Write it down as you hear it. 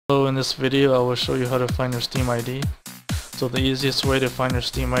So in this video I will show you how to find your Steam ID. So the easiest way to find your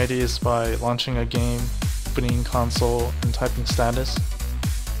Steam ID is by launching a game, opening console, and typing status.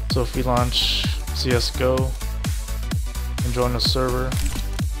 So if we launch CSGO and join a server,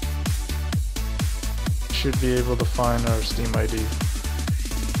 we should be able to find our Steam ID.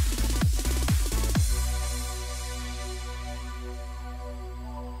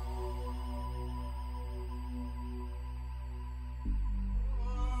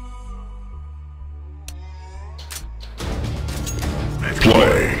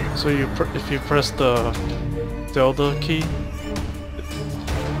 Play. So if you press the tilde key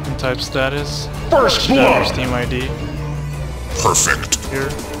and type status, First you should have your blood. Steam ID Perfect. here.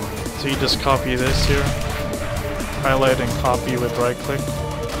 So you just copy this here, highlight and copy with right click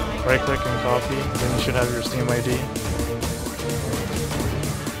and copy, and then you should have your Steam ID.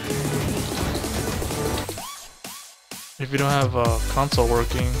 If you don't have a console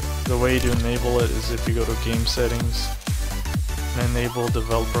working, the way to enable it is if you go to game settings and enable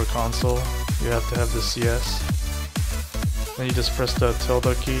developer console. You have to have the CS. Then you just press the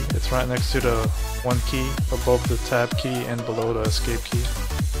tilde key. It's right next to the 1 key, above the tab key, and below the escape key.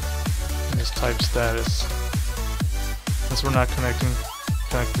 And just type status. Since we're not connected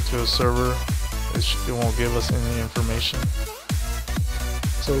to a server, it won't give us any information.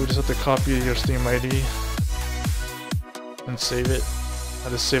 So we just have to copy your Steam ID and save it. I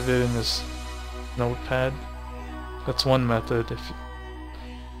just saved it in this notepad. That's one method.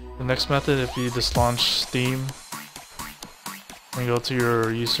 The next method, if you just launch Steam and go to your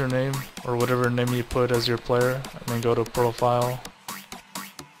username or whatever name you put as your player, and then go to profile,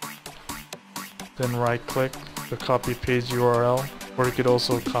 then right click the copy page URL, or you could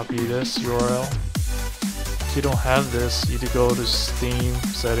also copy this URL. If you don't have this, you need to go to Steam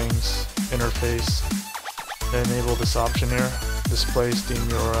settings, interface, and enable this option here, display Steam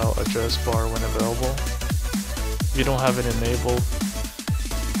URL address bar when available. If you don't have it enabled,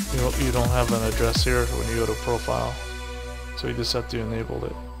 you don't have an address here when you go to profile, so you just have to enable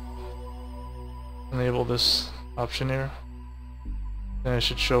it. Enable this option here, and it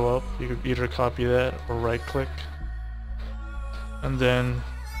should show up. You could either copy that or right click, and then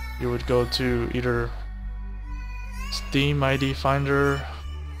you would go to either Steam ID Finder,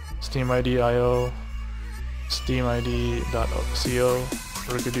 Steam ID IO, steamid.co,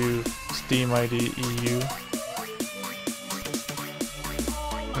 or you could do Steam ID EU.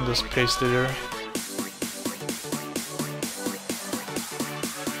 And just paste it here,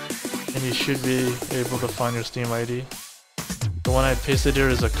 and you should be able to find your Steam ID. The one I pasted here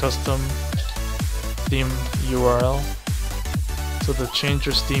is a custom Steam URL. So to change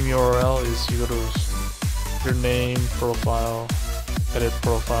your Steam URL is you go to your name, profile, edit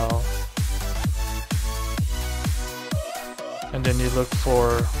profile, and then you look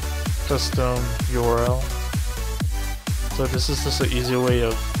for custom URL. So this is just an easy way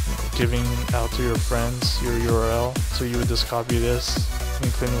of giving out to your friends your URL. So you would just copy this,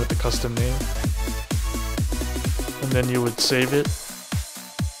 including with the custom name, and then you would save it.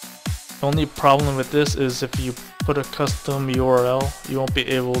 The only problem with this is if you put a custom URL, you won't be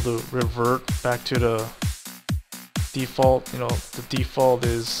able to revert back to the default. The default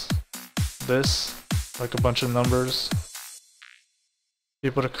is this, like a bunch of numbers. If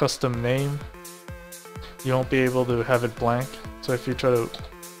you put a custom name, you won't be able to have it blank. So if you try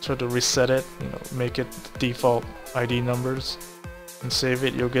to reset it, make it default ID numbers and save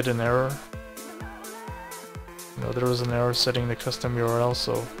it, you'll get an error. There was an error setting the custom URL,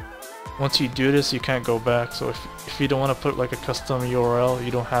 so once you do this, you can't go back. So if you don't want to put like a custom URL, you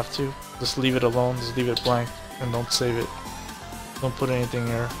don't have to. Just leave it alone, just leave it blank, and don't save it. Don't put anything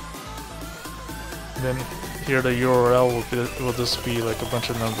here. And then here the URL will just be like a bunch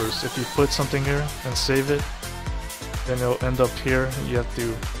of numbers. If you put something here and save it, then it'll end up here. You have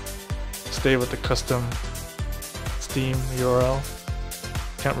to stay with the custom Steam URL.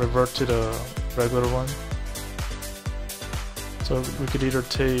 Can't revert to the regular one. So we could either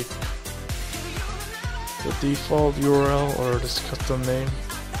take the default URL or this custom name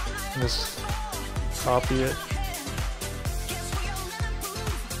and just copy it.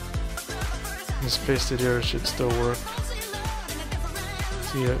 Just paste it here, it should still work.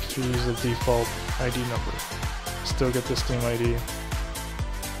 See if you use the default ID number, still get the Steam ID.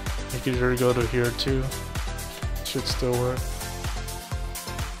 You could either go to here too, it should still work.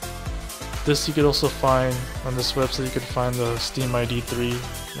 This you could also find on this website. You could find the Steam ID 3,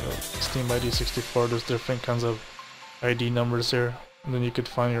 Steam ID 64. There's different kinds of ID numbers here, and then you could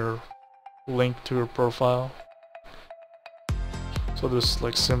find your link to your profile. So there's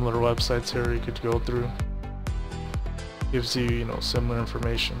like similar websites here you could go through. gives you, you know, similar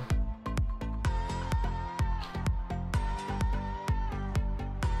information.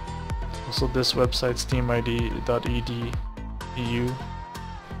 Also, this website, steamid.eu.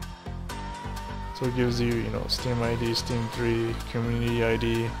 So it gives you, you know, Steam ID, Steam 3, Community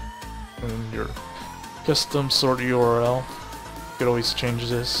ID, and your custom sort URL. You could always change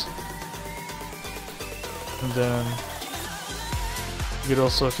this. And then you could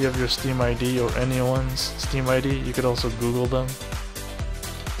also, if you have your Steam ID or anyone's Steam ID, you could also Google them.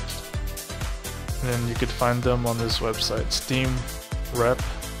 And then you could find them on this website, Steam Rep.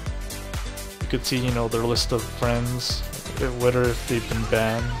 You could see, you know, their list of friends, whether if they've been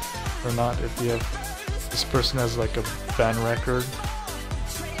banned or not, if you have, this person has like a ban record.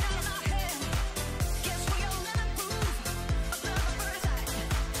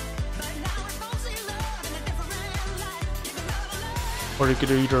 Or you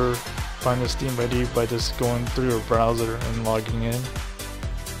could either find a Steam ID by just going through your browser and logging in.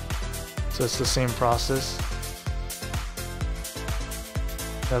 So it's the same process.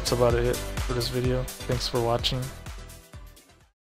 That's about it for this video. Thanks for watching.